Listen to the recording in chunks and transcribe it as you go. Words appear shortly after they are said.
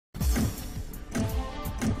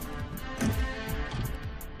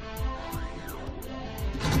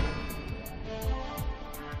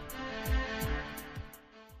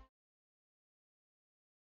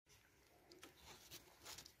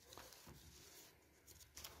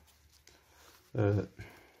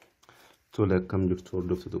Tola kam jirtu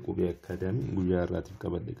hordoftoota Qubee Academy guyyaa irraatiif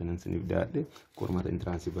qabadhe kanan isiniif dhiyaadhe qormaata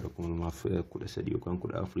intiraansii bara 2013 yookaan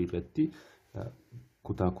 14 irratti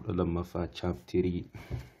kutaa 12ffaa chaapterii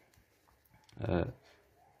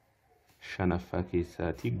shanaffaa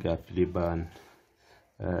keessaati gaaffilee ba'an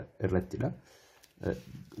irrattidha.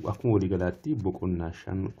 Akkuma waliigalaatti boqonnaa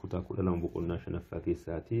 5 kutaa 12 boqonnaa 5ffaa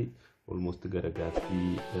keessaati almost gara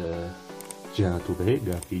gaaffii 6tu bahe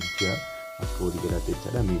gaaffii 6 akka waliigalaatti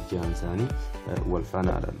jechaadha. Meejjaan isaanii wal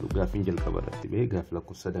faana alallu. Gaaffiin jalqaba irratti bahe gaaffii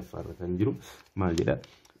lakkoofsa sadaffaa irra kan jiru maal jedha?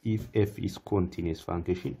 If f is continuous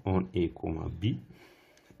function on a comma b,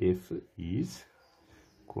 f is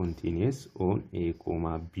continuous on a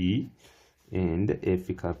comma b and f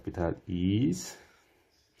capital is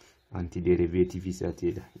antiderivative is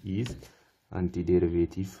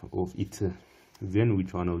antiderivative of it, then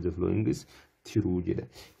which one of the following is true jedha.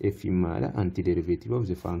 F maala antiderivative of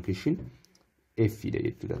the function f da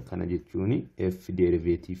jechuudha. Kana jechuun f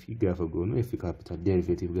derivative gaafa goonu f capital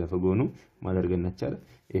derivative gaafa goonu maal arganna jechaadha?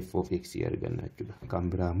 F of x arganna jechuudha. Kan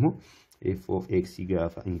biraa immoo f of x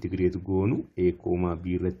gaafa integrate goonu a comma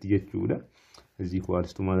b irratti jechuudha is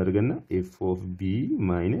equals to maal arganna? F of b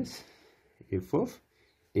minus f of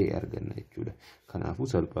a arganna jechuudha. Kanaafuu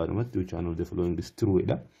salphaadhumatti which one of the following is true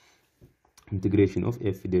dha. Integration of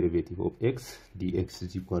f derivative of x dx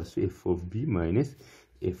is equals to f of b minus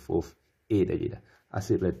f of a dha jedha.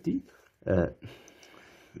 Asirratti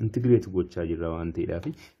integrate gochaa jirra waan ta'eedhaaf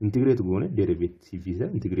integrate goone derivative isa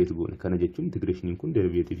integrate goone. Kana jechuun integration kun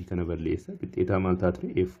derivative kana balleessa qixxeetaa maal ta'a ture?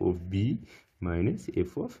 F of b minus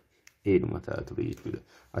f of a dhuma ta'a ture jechuudha.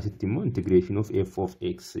 Asitti immoo integration of f of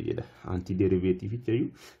x jedha. Antiderivative jechuun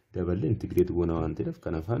dabalee integrate goona waan ta'eedhaaf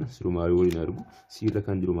kana faana sirumaayii waliin argu siirra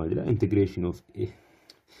kan jiru maal jedha? Integration of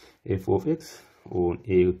f of x on a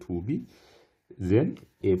to b then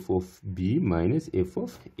f of b minus f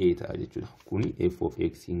of a ta'a jechuudha. Kuni f of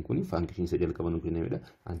x kuni function isa jalqaba nu kennamedha.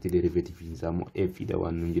 Antiderivative isaa immoo f dha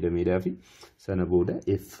waan nun jedhamedhaa fi sana booda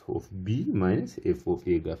f of b minus f of a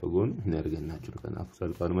gaafa goonu hin arganna jechuudha. Kanaafuu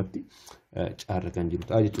salphaadhumatti caarra kan jiru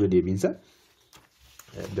ta'a jechuudha deebiinsa.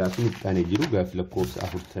 Gaaffii itti jiru gaaffii lakkoofsa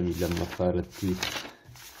 42ffaa irratti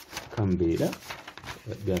kan bahedha.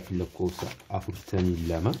 Gaaffii lakkoofsa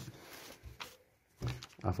 42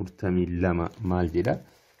 maal jedha?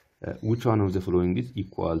 Which one of the following is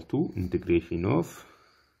equal to integration of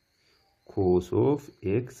cos of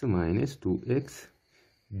x minus 2x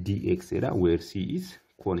dx jedha, where c is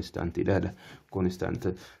constant jedha. Constant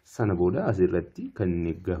sana booda asirratti kan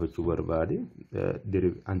inni gaafachuu barbaade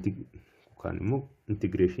kan immoo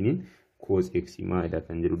integrationiin cos x maalidha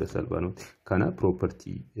kan jedhudha salphaadhumatti. Kana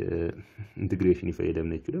property integration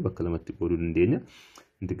fayyadamna jechuudha. Bakka lamatti qooduu dandeenya.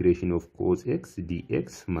 Integration of cos x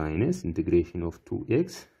dx minus integration of 2x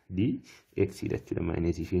dx jechuudha.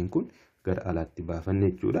 Minus isheen kun gara alaatti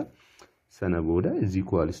baafanne jechuudha. Sana booda is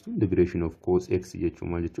equals to integration of cos x jechuun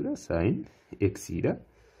maal jechuudha? Sin x dha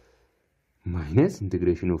minus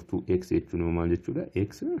integration of 2x jechuun maal jechuudha?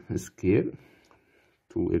 X square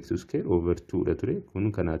 2x square over 2 dha ture.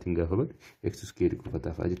 Kun kanaatiin gaafa badu x square qofa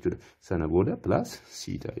ta'a jechuudha. Sana booda plus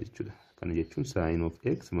c ta'a jechuudha. Kana jechuun sin of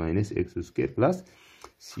x minus x square plus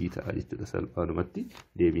c ta'a jechuudha. Salphaadhumatti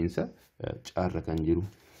deebiinsa caarra kan jiru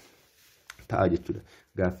ta'a jechuudha.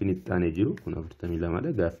 Gaaffiin itti aanee jiru kun 42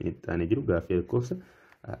 dha. Gaaffiin itti aanee jiru gaaffii lakkoofsa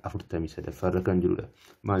 43 kan jirudha.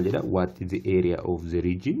 Maal jedha? What is the area of the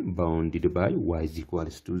region bounded by y is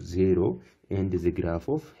equals to 0 and the graph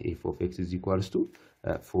of f of x is equals to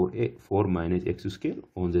 4 minus x square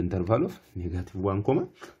on the interval of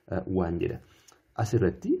 -1, jedha.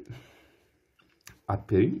 Asirratti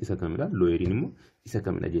apperiin isa kamidha? Loyeriin immoo isa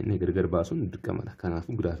kamidha jennee gargar baasuun dirqamadha.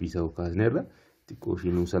 Kanaafuu giraafii isaa kaasne irra xiqqoo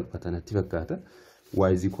ishee nuu salphatanatti fakkaata.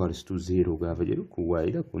 Y is equals to 0 gaafa jedhu kun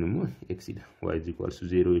y dha, kun immoo x dha. Y is equals to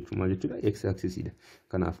 0 jechuun maal jechuudha? X axis dha.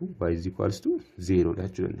 Kanaafuu y is equals to 0 dha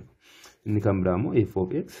jechuudha. Inni kan biraa immoo f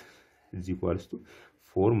of x is equals to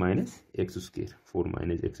 4 minus x square. 4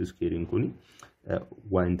 minus x square kun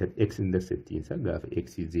x intercept isaa gaafa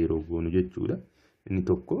x 0 goonu jechuudha. Inni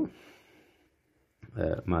tokko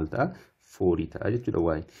maal ta'a? 4 ta'a jechuudha.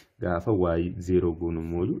 Y gaafa y 0 goonu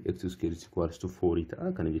immoo x square is equals to 4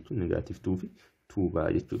 ta'a. Kana jechuun negative 2 fi 2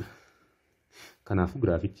 ba'a jechuudha. Kanaafuu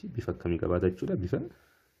giraafichi bifa akkamii qabaata jechuudha? Bifa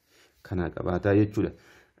kana qabaata jechuudha.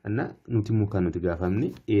 Anna nuti immoo kan nuti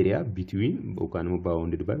gaafamne area between yookaan immoo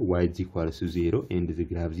bounded by y is equals to 0 and the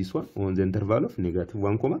graph this one on the interval of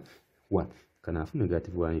 -1, Kanaafuu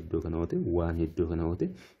negative 1 iddoo kana hoote 1 iddoo kana hoote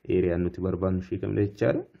area nuti barbaadnu ishee kamidha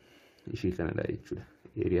jechaadha? Ishee kanadha jechuudha.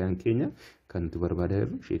 Area keenya kan nuti barbaadaa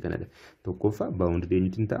jirru ishee kanadha. Tokkoffaa bounded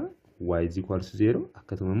eenyutiin ta'a? Y is equals to 0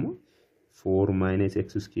 akkasuma immoo 4 minus x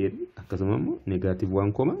square akkasuma immoo negative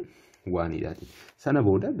 1 idhaati. Sana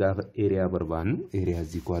booda gaafa area barbaannu area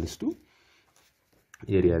is equals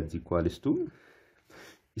to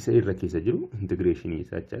isa irra keessa jiru integration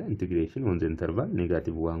isaa jechuudha. Integration on the interval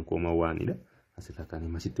negative 1 idha. Asirra kan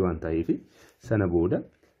masitti waan ta'eef sana booda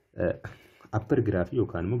upper graph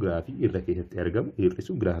yookaan immoo graafii irra keessatti argamu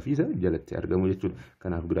hir'isu graafii isa jalatti argamu jechuudha.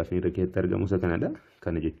 Kanaaf graafiin irra keessatti argamu isa kanadha.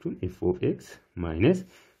 Kana jechuun f of x minus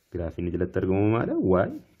graafiin jalatti argamu maadha y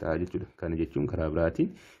ta'a jechuudha. Kana jechuun karaa biraatiin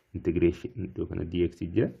integration iddoo kana dx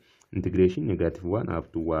jira. Integration negative 1 up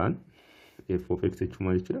to 1 f of x jechuun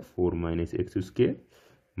maal jechuudha 4 minus x square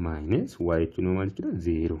minus y jechuun maal jechuudha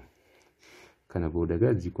 0. Kana booda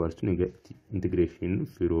gaa is equals to negative integration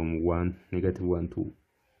from 1 negative 1 to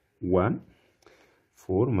 1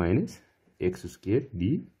 4 minus x square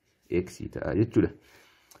dx ta'a jechuudha.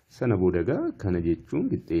 Sana booda gaa kana jechuun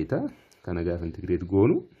qixxeeta kana gaafa integrate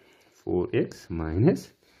goonu 4x minus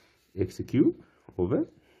x cube over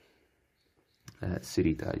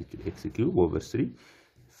 3 ta'a jechuudha. X cube over 3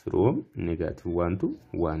 from negative 1 to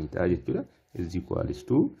 1 ta'a jechuudha. Is equals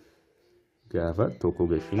to gaafa tokko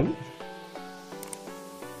gashinu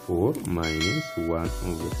 4 minus 1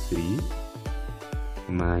 over 3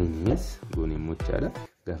 minus goone mochaadha.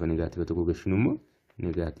 Gaafa negative tokko gashinu immoo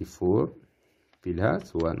negative 4 plus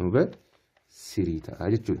 1 over 3 ta'a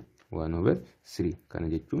jechuudha. 1 over 3 kana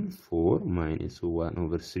jechuun 4 minus 1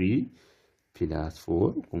 over 3 plus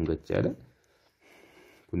 4 kun gachaadha.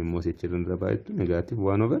 Kun immoo sechirran irra baay'attu negative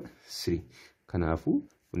 1 over 3. Kanaafuu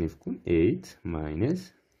kuniif kun 8 minus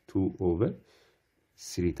 2 over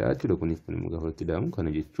 3 ta'a jechuudha. Kuniif kun immoo gaafa itti daamu kana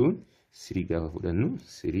jechuun 3 gaafa fudhannu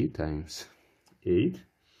 3 times 8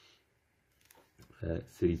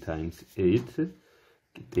 3 times 8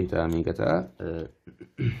 qixxeetaa meeqa ta'a?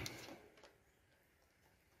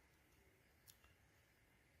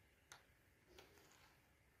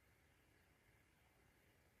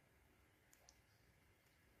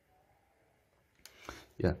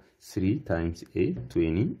 Yeah, 3 times 8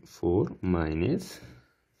 24 minus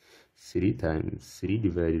 3 times 3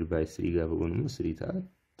 divided by 3 gaafa goonu 3 ta'a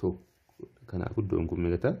tokko. Kanaafuu iddoon kun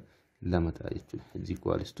meeqa ta'a? 2 ta'a jechuudha. Is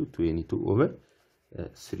equals to 22 over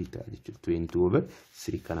 3 ta'a jechuudha. 22 over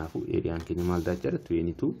 3 kanaafuu areaan keenya maal ta'a jechuudha?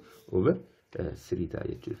 22 over 3 ta'a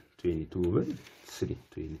jechuudha. 22 over 3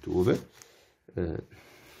 22 over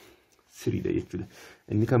 3 dha jechuudha.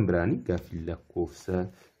 Inni kan biraani gaaffii lakkoofsa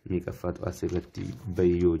meeqaffaatu asirratti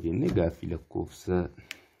bayyoo jenne gaaffii lakkoofsa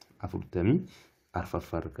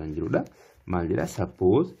 44 kan jirudha. Maal jedha?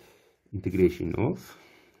 Suppose integration of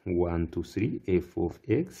 1 to 3 f of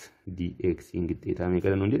x dx in qixxeetaa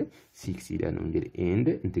meeqa nuun jedhe 6 dha nuun jedhe and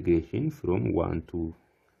integration from 1 to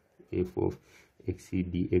f of x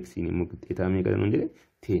dx in immoo qixxeetaa meeqa nuun jedhe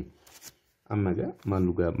 10. Amma gaa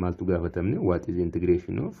maaltu gaafatamne what is the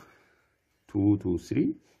integration of 2 to 3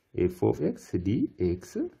 f of x dx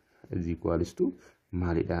is equals to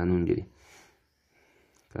maalidha nuun jedhe.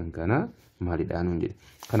 Kan kana maalidha nuun jedhe.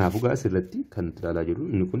 Kanaafuu gaa asirratti kan ilaalaa jirru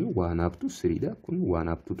inni kun 1 up to 3 dha. Kun 1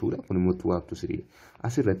 up to 2 dha. Kun immoo 2 up to 3 dha.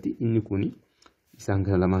 Asirratti inni kun isaan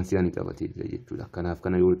kana lamaan si'anii qabatee jira jechuudha. Kanaaf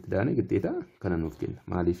kana yoo itti daane qixxeetaa kana nuuf kenna.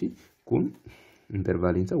 Maaliif kun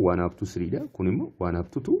intervaaliinsa 1 up to 3 dha. Kun immoo 1 up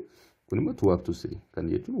to 2 kun immoo 2 up to 3 kan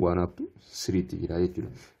jechuun 1 up to 3 tti jira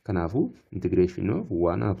jechuudha. Kanaafuu integration of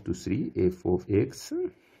 1 up to 3 f of x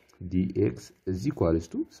dx is equals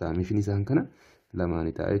to summation isaan kana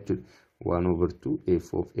lamaanii ta'a jechuudha. 1 over 2 f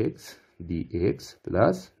of x dx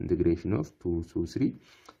plus integration of 2 to 3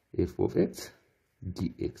 f of x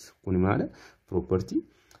dx. Kun maala property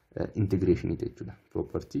integration jechuudha.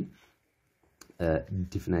 Property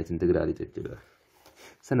definite integral jechuudha.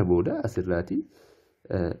 Sana booda asirraati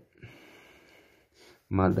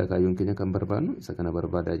maalidha kaayyoon keenya kan barbaadnu isa kana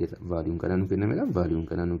barbaadaa jira. Vaaliuun kana nu kennameedha. Vaaliuun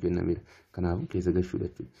kana nu kennameedha. Kanaafuu keessa gashuudha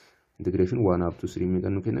jechuudha. Integration 1 up to 3 meeqa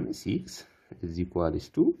nu kenname 6 is equals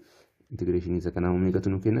to integration isa kana meeqatu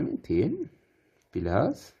nu kenname 10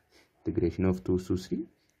 plus integration of 2 to 3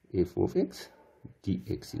 f of x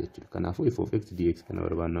dx jechuudha. Kanaafuu f of x dx kana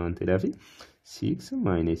barbaadna waan ta'eedhaaf 6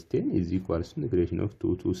 minus 10 is equals to integration of 2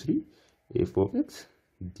 to 3 f of x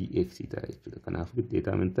dx ta'a jechuudha. Kanaafuu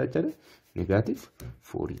qixxeetaa amantaa jechuudha negative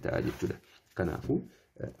 4 ta'a jechuudha. Kanaafuu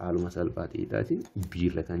haaluma salphaa ta'eetiin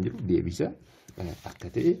biirra kan jiru deebisa akka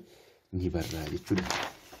ta'e ni barraa jechuudha.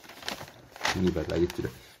 Ni barraa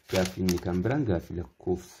jechuudha. Gaaffii inni kan biraan gaaffii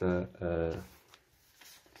lakkoofsa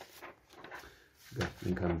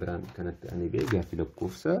gaaffii kan biraan kanatti ani ga'e gaaffii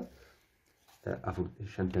lakkoofsa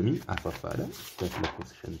 54dha. Gaaffii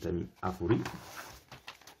lakkoofsa 54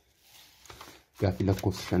 gaaffii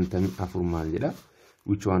lakkoofsa 54 maal jedha?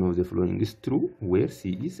 which one of the following is true where c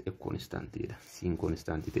is a constant jedha. c in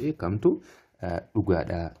constant ta'e kamtu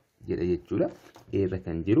dhugaadha jedha jechuudha. irra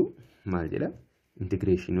kan jiru maal jedha?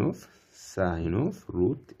 Integration of sine of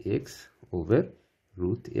root x over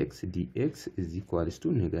root x dx is equals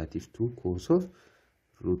to negative 2 cos of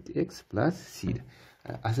root x plus c dha.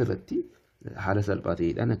 Asirratti haala salphaa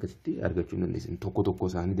ta'eedhaan akkasitti argachuu dandeessan. Tokko tokko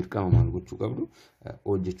isaanii dirqama maal gochuu qabdu?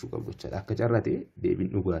 Hojjechuu qabdu jechaadha. Akka carraa ta'e deebiin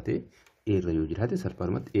dhugaa ta'e eerra yoo jiraate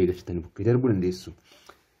salphaadhumatti eegalchitanii bukkee darbuu dandeessu.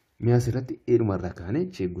 Mi'a asirratti eerumarraa kaanee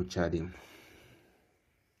check gochaa deemnu.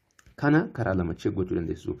 Kana karaa lama check gochuu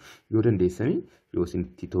dandeessu. Yoo dandeessanii yoo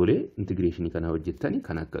isinitti tolee integreeshinii kana hojjettanii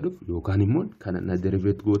kan akka dhufu yookaan immoo kana na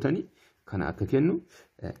derivate gootanii kana akka kennu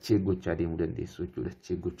check gochaa deemuu dandeessu jechuudha.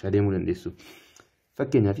 Check gochaa deemuu dandeessu.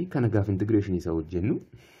 Fakkeenyaaf kana gaafa integreeshinii isaa hojjennu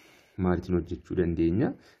maalitiin hojjechuu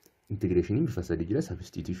dandeenya? Integreeshinii bifa sadii jira: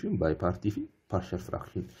 substitution, by partii fi partial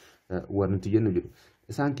fraction. Waan nuti jennu jiru.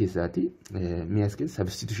 Isaan keessaati mi'a as keessa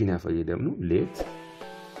substitution fayyadamnu. Let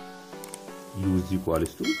u is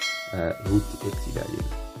equals to root x dha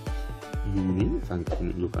jennu. U ni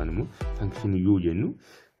function yookaan immoo function u jennu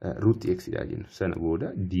root x dha jennu. Sana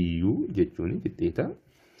booda du jechuun qixxeeta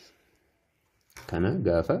kana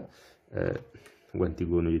gaafa wanti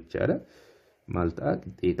goonu jechaadha. Maal ta'a?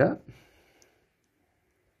 Qixxeeta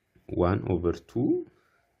 1 over 2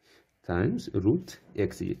 times root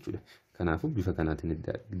x jechuudha. Kanaafuu bifa kanaatiin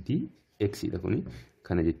dx dha kuni.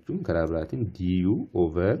 Kana jechuun karaa biraatiin du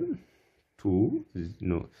over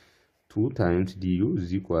 2 times du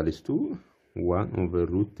is equals to 1 over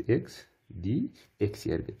root x dx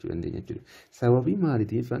argachuu dandeenya jechuudha. Sababii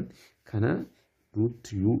maaliitiifan kana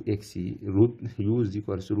root u is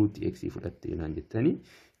equals to root x fudhattee naan jettanii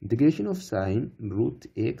integration of sine root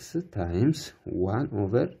x times 1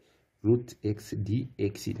 over root x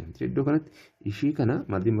dx dha. Iddoo kanatti ishii kana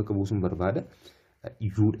maaltiin bakka buusuun barbaada?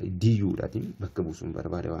 du dhaatiin bakka buusuun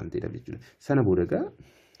barbaada waan ta'eedhaaf jechuudha. Sana booda egaa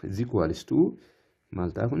is equals to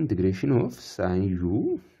maal ta'a kun integration of sine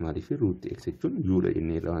u maaliif root x jechuun u dha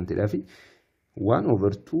jennee irra waan ta'eedhaaf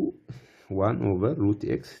 1 over root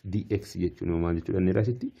x dx jechuun maal jechuudha inni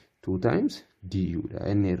irraasitti 2 times du dha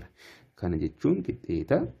inni irra. Kana jechuun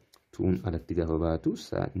qixxeeta 2 alatti gaafa baatu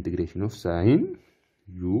integration of sine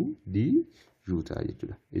u du ta'a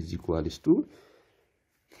jechuudha. Is equals to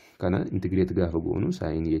kana integrate gaafa goonu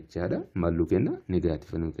sine jechaadha. Maallu kenna?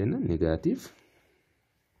 Negative nu kenna. Negative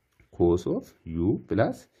cos of u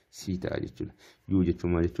plus c ta'a jechuudha. U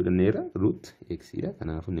jechuun maal jechuudha inni irra? Root x dha.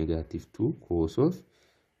 Kanaafuu negative 2 cos of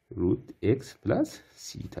root x plus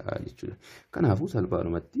c ta'a jechuudha. Kanaafuu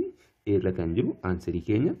salphaadhumatti eerra kan jiru aansarii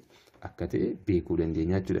keenya akka ta'e beekuu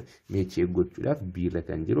dandeenya jechuudha. Mee check gochuudhaaf b irra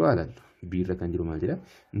kan jiru haalallu. B irra kan jiru maal jedha?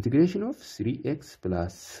 Integration of 3x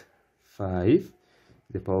plus 5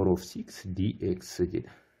 the power of 6 dx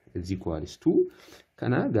jedha. Is equals to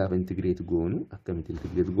kana gaafa integrate goonu akkamitti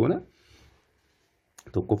integrate goona?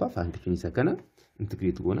 Tokkoffaa function isa kana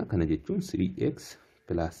integrate goona. Kana jechuun 3x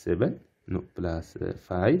plus 7 plus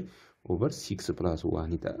 5 over 6 plus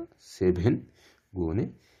 1 ta'a 7 goone.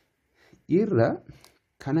 Irra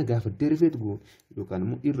kana gaafa derivate goonu yookaan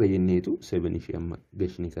immoo irra jenneetu 7 ishee amma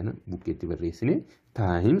gashni kana bukkeetti barreessine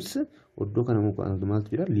times oddoo kana immoo maaltu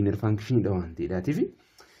jira? Linear function dha waan ta'eedhaatiif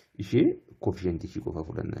ishee coefficient ishee qofa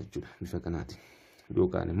fudhanna jechuudha bifa kanaati.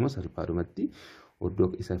 Yookaan immoo salphaadhumatti oddoo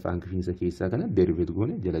isa function isa keessaa kana derivate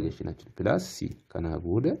goone jala gashina jechuudha. Plus c kana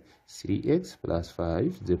booda 3x plus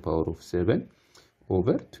 5 the power of 7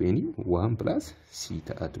 over 21 plus c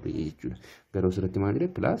ta'a ture jechuudha. Garuu asirratti maal jedhe?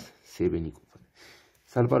 Plus 7 qofa.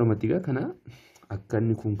 Salphaadhumatti egaa kana akka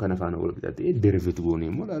inni kun kana faana wal qixxatee derivate goone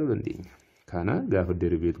immoo ilaaluu dandeenya. Kana gaafa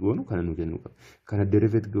derivate goonu kana nu kennu qaba. Kana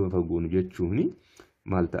derivate gaafa goonu jechuun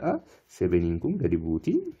maal ta'a? 7 kun gadi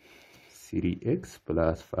buuti 3x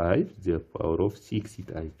plus 5 the power of 6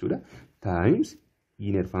 ta'a jechuudha. Times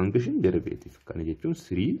linear function derivative. Kana jechuun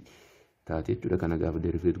 3 taate jechuudha. Kana gaafa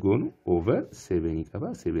derivate goonu over 7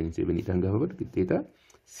 qaba. 7 dhaan gaafa badu qixxeeta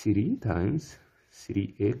 3 times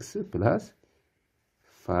 3x plus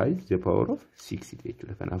 5 the power of 6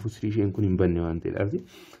 jechuudha. Kanaafuu 3 isheen kun hin banne waan ta'eedhaaf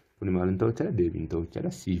kun maal ta'uu jechaadha? Deebiin ta'uu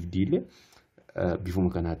jechaadha. Siif diilee bifuma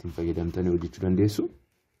kanaatiin fayyadamtanii hojjechuu dandeessu.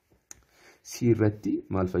 C irratti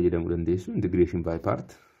maal fayyadamuu dandeessu? Integration by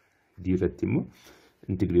part. D irratti immoo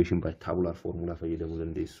integration by tabular formula fayyadamuu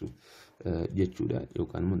dandeessu jechuudha.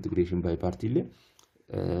 Yookaan immoo integration by part illee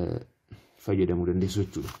fayyadamuu dandeessu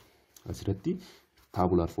jechuudha. Asirratti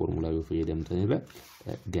tabular formula yoo fayyadamtanirra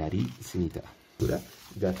gaarii isinii ta'a.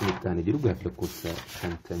 Gaaffii itti aanee jiru gaaffii lakkoofsa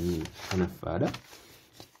 55dha.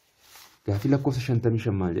 Gaaffii lakkoofsa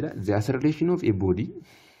 55 maal jedha? The acceleration of a body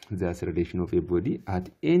the acceleration of a body at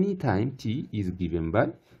any time t is given by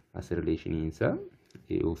acceleration insa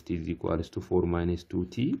a of t is equals to 4 minus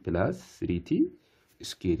 2t plus 3t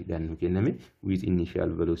square dan kenname with initial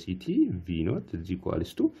velocity v naught is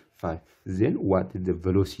equals to 5. Then what is the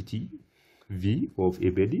velocity v of a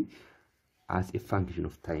body as a function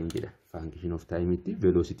of time jedha. Function of time itti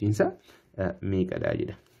velocity insa meeqadha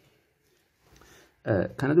jedha.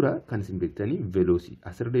 Kana dura kan isin beektanii velocity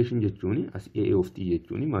acceleration jechuun as a of t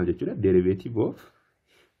jechuun maal jechuudha derivative of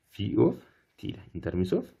v of t in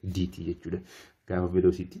terms of dt jechuudha. Gaafa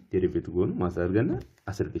velocity derivative goonu maal arganna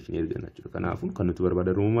acceleration arganna jechuudha. Kanaafuu kan nuti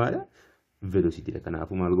barbaadamu maal velocity dha.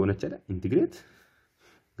 Kanaafuu maal goona jechuudha integrate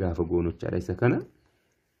gaafa goonu jechuudha isa kana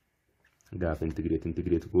gaafa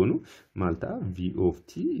integrate goonu maal ta'a v of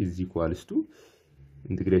t is equals to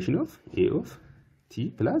integration of a of t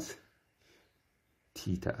plus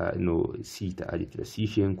theta no c ta'a jechuudha. C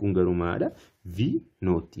isheen kun garuu maadha v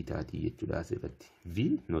naught taati jechuudha asirratti. V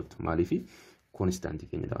naught maaliif constant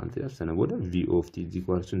keenya dha waan ta'eef sana booda v of t is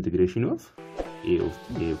equals to integration of a of t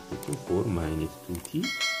 4 minus 2t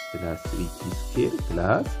plus 3t square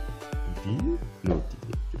plus v naught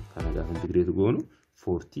jechuudha. Kana gaafa integrate goonu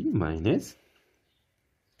 4t minus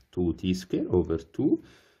 2t square over 2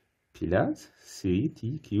 plus 3t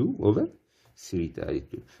cube over 3 ta'a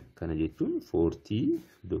jechuudha. Kana jechuun 4t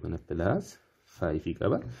iddoo kana plus 5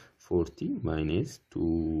 qaba 4t minus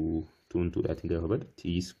 2 2dhaatiin gaafa bada t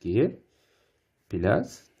square plus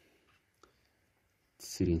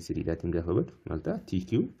 3dhaatiin gaafa badu maal ta'a t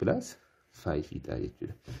cube plus 5 ta'a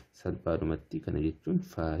jechuudha. Salphaadhumatti kana jechuun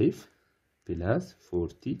 5 plus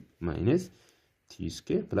 4t minus t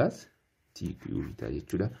square plus t cube ta'a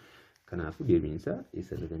jechuudha. Kanaafuu deebiinsaa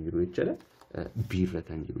eessarra kan jiru jechuudha. Biirra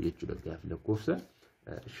kan jiru jechuudha. Gaafa lakkoofsa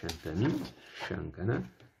 55 kana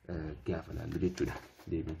gaafa laallu jechuudha.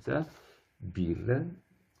 Deebiinsaa biirra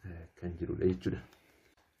kan jirudha jechuudha.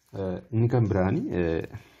 Inni kan biraani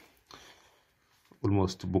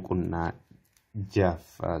almost boqonnaa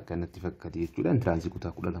jaaffaa kanatti fakkaate jechuudha. Intiransii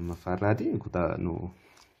kutaa 12ffaa irraati. Kutaa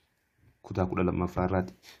 12ffaa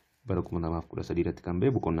irraati bara 2013 irratti kan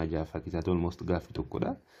ba'e boqonnaa jaaffaa keessatti almost gaaffii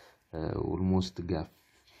tokkodha. Almost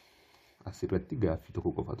asirratti gaaffii tokko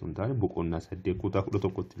qofatu hin taane boqonnaa 8 kutaa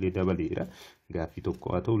 11tti illee dabaleera. Gaaffii tokko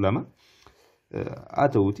haa ta'u lama haa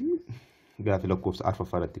ta'uuti gaaffii lakkoofsa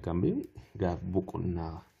arfaffaa irratti kan ba'e gaaffii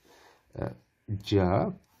boqonnaa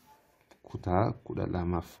 6 kutaa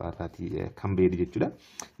 12ffaa irratti kan ba'e jechuudha.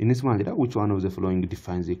 Innis maal jedha which one of the following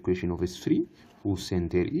defines the equation of S3 whose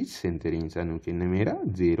center is centering isaa nu kennameera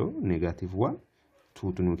 0 negative 1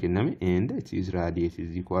 2 nu kenname and its radius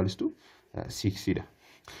is equals to 6 dha.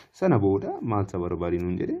 Sana booda maal ta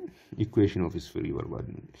barbaadinu jedhe equation of S3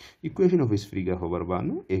 barbaadinu. Equation of S3 gaafa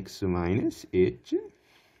barbaadnu x minus h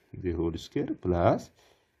the whole square plus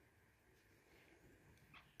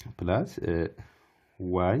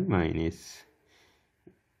y minus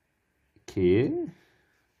k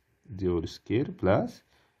the whole square plus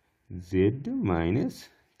z minus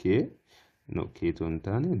k no k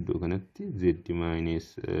tontane iddoo kanatti z minus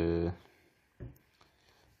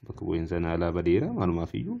bakka bu'eensa naalaa badeera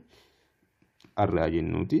maalumaaf iyyuu arraa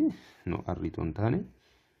jennuuti no arrii tontane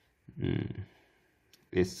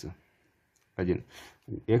s ajen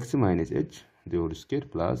x minus h the whole square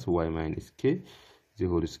plus y minus k the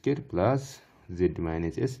whole square plus z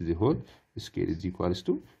minus s the whole square is equals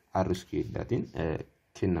to r square daatiin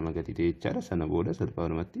kennama gati ta'e jechaadha. Sana booda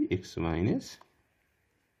salphaadhumatti x minus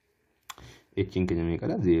h in keenya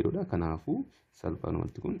meeqadha 0 dha. Kanaafuu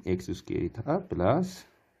salphaadhumatti kun x square ta'a plus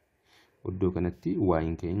iddoo kanatti y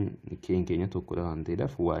in keenya tokkodha waan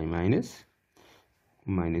ta'eedhaaf y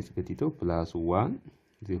minus gati ta'u plus 1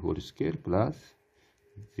 the whole square plus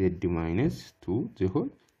z minus 2 the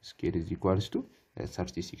whole square is equals to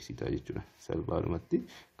 36 ta'a jechuudha. Salphaadhumatti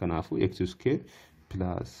kanaafuu x square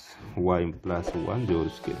plus y plus 1 the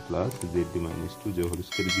whole square plus z minus 2 the whole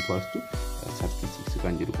square is equals to 36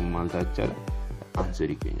 kan jedhu kun maal ta'a jechaadha.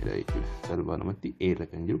 Answerii keenyadha jechuudha. Salphaadhumatti eerra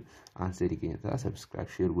kan jiru answerii keenya ta'a. Subscribe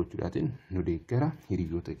share gochuudhaatiin nu deeggara.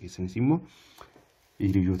 Hiriyoota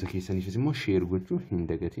keessaniifis immoo share gochuu hin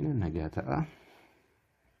dagatina. Nagaa ta'a.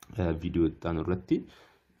 Viidiyoo itti irratti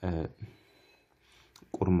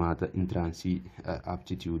qormaata intiransii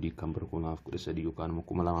aptitude kan bara 2013 yookaan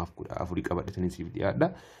 2014 qabadhatanii siif dhiyaadha.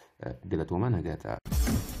 Galatooma nagaa ta'a.